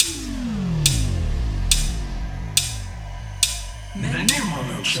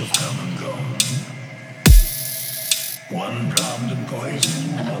hearts have come and gone. One drowned in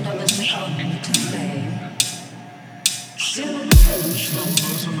poison, another succumbed to flame. Still another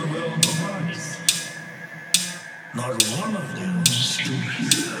slumbers in the realm of ice. Not one of them is still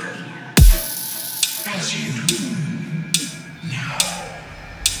here. As you do now.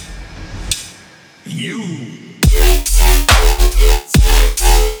 You.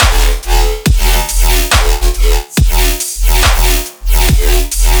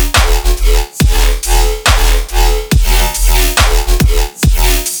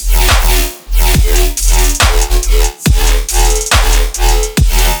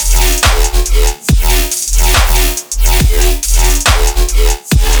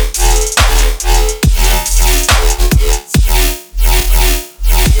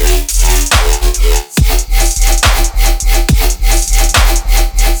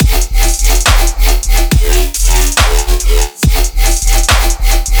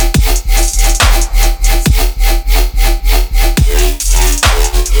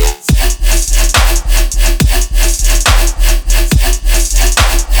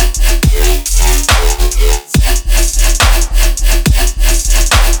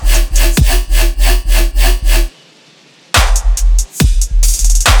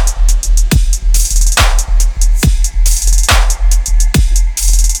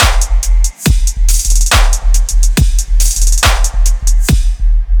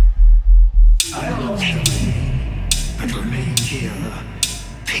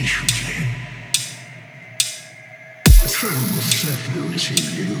 Patiently. The throne will certainly receive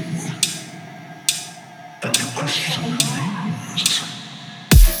you. But the question remains,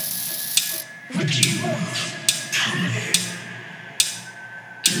 would you truly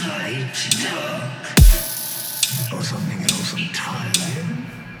light, dark, or something else entirely?